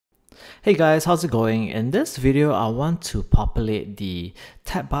Hey guys, how's it going? In this video, I want to populate the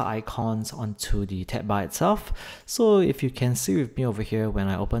tab bar icons onto the tab bar itself. So if you can see with me over here, when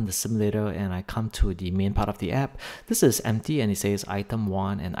I open the simulator and I come to the main part of the app, this is empty and it says item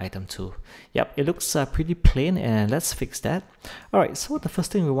 1 and item 2. Yep, it looks pretty plain, and let's fix that. Alright, so the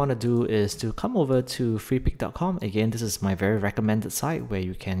first thing we want to do is to come over to freepik.com. Again, this is my very recommended site where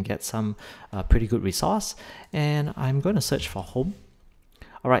you can get some pretty good resource, and I'm going to search for home.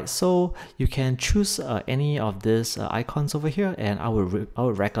 Alright, so you can choose any of these icons over here, and I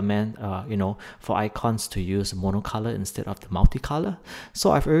would recommend for icons to use monocolor instead of the multicolor.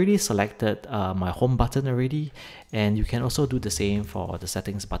 So I've already selected my home button already, and you can also do the same for the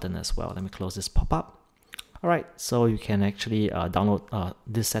settings button as well. Let me close this pop-up. Alright, so you can actually download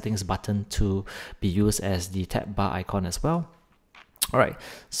this settings button to be used as the tab bar icon as well. Alright,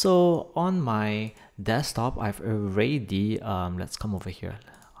 so on my desktop, I've already, let's come over here.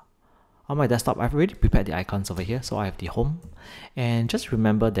 On my desktop, I've already prepared the icons over here. So I have the home, and just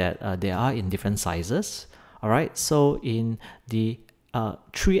remember that they are in different sizes. Alright, so in the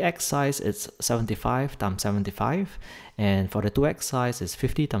 3x size, it's 75 times 75, and for the 2x size, it's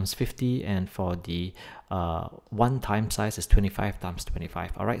 50 times 50, and for the 1 time size is 25 times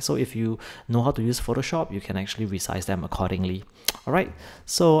 25. Alright, so if you know how to use Photoshop, you can actually resize them accordingly. Alright,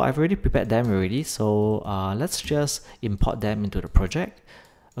 so I've already prepared them already, so let's just import them into the project.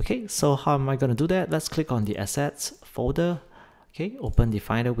 Okay, so how am I going to do that? Let's click on the assets folder. Okay, open the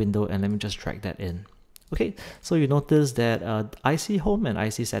Finder window, and let me just drag that in. Okay, so you notice that IC home and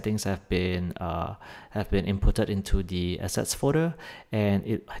IC settings have been inputted into the assets folder, and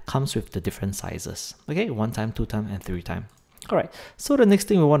it comes with the different sizes. Okay, 1 time, 2 time, and 3 time. All right, so the next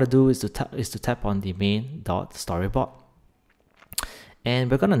thing we want to do is to tap on the main.storyboard.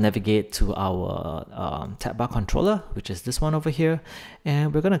 And we're going to navigate to our tab bar controller, which is this one over here.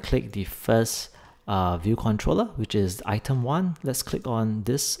 And we're going to click the first view controller, which is item 1. Let's click on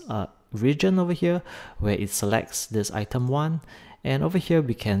this region over here where it selects this item 1. And over here,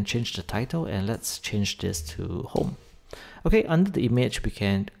 we can change the title, and let's change this to home. Okay, under the image, we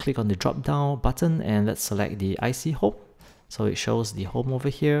can click on the drop down button, and let's select the IC home. So it shows the home over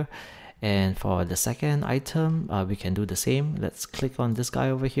here. And for the second item, we can do the same. Let's click on this guy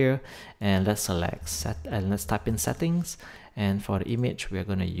over here, and let's select set, and let's type in settings. And for the image, we're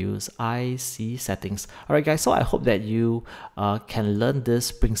going to use IC settings. All right, guys, so I hope that you can learn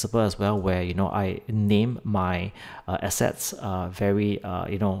this principle as well, where I name my assets very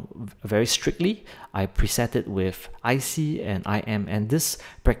strictly. I preset it with IC and IM, and this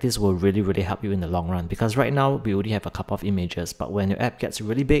practice will really help you in the long run, because right now we only have a couple of images, but when your app gets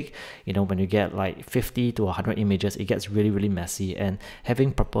really big, when you get like 50 to 100 images, it gets really messy, and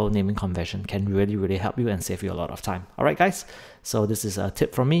having proper naming convention can really help you and save you a lot of time. All right, guys, so this is a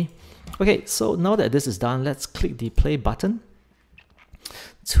tip from me. Okay, so now that this is done, let's click the play button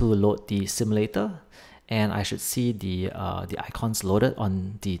to load the simulator, and I should see the icons loaded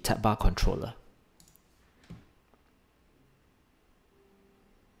on the tab bar controller.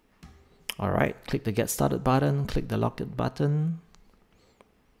 Alright, click the get started button, click the login button.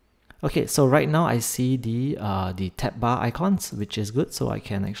 Okay, so right now I see the tab bar icons, which is good, so I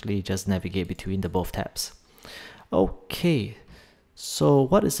can actually just navigate between the both tabs. Okay, so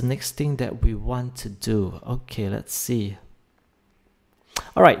what is the next thing that we want to do? Okay, let's see.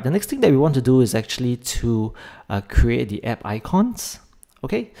 Alright, the next thing that we want to do is actually to create the app icons.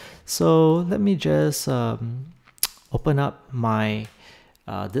 Okay, so let me just open up my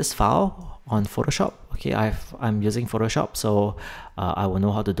this file on Photoshop. Okay, I'm using Photoshop, so I will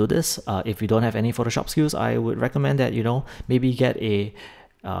know how to do this. If you don't have any Photoshop skills, I would recommend that maybe get a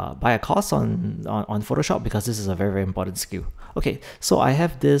buy a course on Photoshop, because this is a very important skill. Okay, so I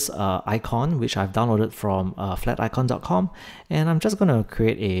have this icon which I've downloaded from flaticon.com, and I'm just gonna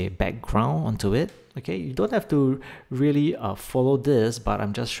create a background onto it. Okay, you don't have to really follow this, but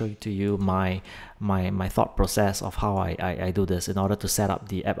I'm just showing to you my thought process of how I do this in order to set up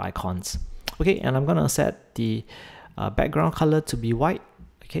the app icons. Okay, and I'm gonna set the background color to be white.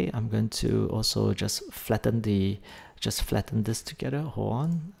 Okay, I'm going to also just flatten this together. Hold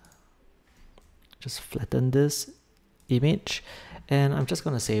on, just flatten this image, and I'm just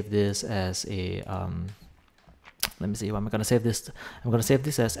gonna save this as a let me see, what am I gonna save this? I'm gonna save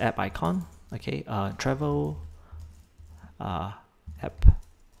this as app icon. Okay, travel app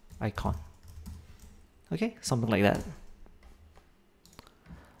icon. Okay, something like that.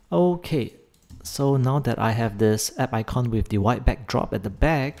 Okay, so now that I have this app icon with the white backdrop at the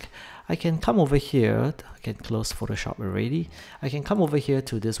back, I can come over here. I can close Photoshop already. I can come over here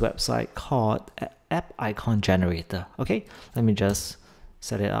to this website called App Icon Generator. Okay, let me just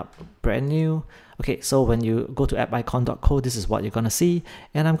set it up brand new. Okay, so when you go to appicon.co, this is what you're gonna see,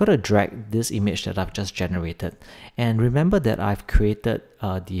 and I'm gonna drag this image that I've just generated. And remember that I've created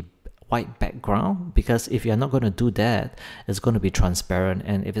the white background, because if you're not going to do that, it's going to be transparent,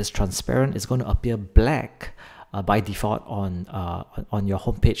 and if it's transparent, it's going to appear black by default on your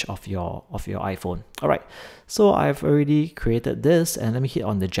homepage of your iPhone. All right, so I've already created this, and let me hit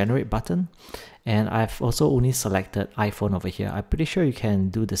on the generate button, and I've also only selected iPhone over here. I'm pretty sure you can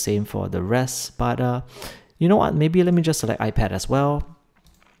do the same for the rest, but you know what, maybe let me just select iPad as well,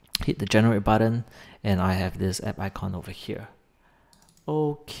 hit the generate button, and I have this app icon over here.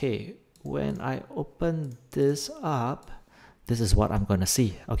 Okay, when I open this up, this is what I'm gonna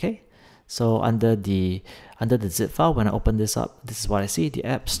see. Okay, so under the zip file, when I open this up, this is what I see: the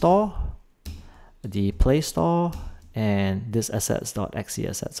App Store, the Play Store, and this assets.exe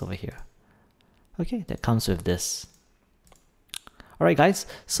assets over here. Okay, that comes with this. Alright guys,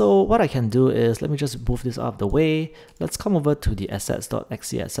 so what I can do is, let me just move this out of the way. Let's come over to the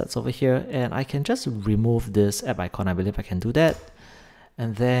assets.exe assets over here, and I can just remove this app icon. I believe I can do that.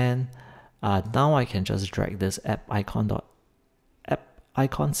 And then now I can just drag this app icon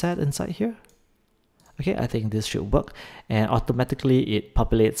set inside here. Okay, I think this should work, and automatically it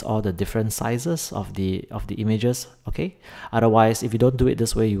populates all the different sizes of the images. Okay, otherwise, if you don't do it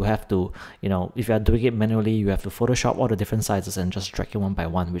this way, you have to, if you are doing it manually, you have to Photoshop all the different sizes and just drag it one by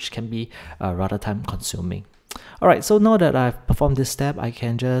one, which can be rather time consuming. All right, so now that I've performed this step, I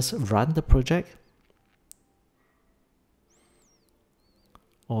can just run the project.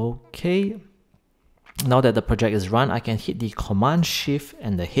 Okay, now that the project is run, I can hit the Command Shift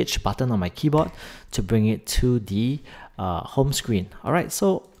and the H button on my keyboard to bring it to the home screen. All right,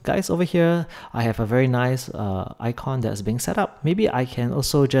 so guys, over here I have a very nice icon that's being set up. Maybe I can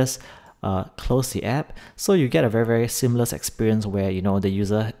also just close the app, so you get a very seamless experience where the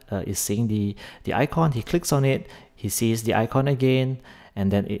user is seeing the icon, he clicks on it, he sees the icon again,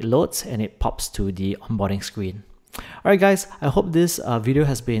 and then it loads and it pops to the onboarding screen. Alright guys, I hope this video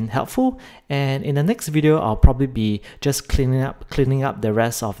has been helpful, and in the next video I'll probably be just cleaning up the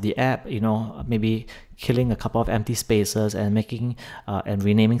rest of the app, maybe killing a couple of empty spaces and making and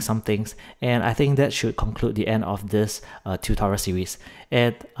renaming some things, and I think that should conclude the end of this tutorial series.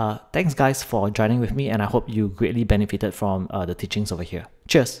 And thanks guys for joining with me, and I hope you greatly benefited from the teachings over here.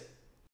 Cheers!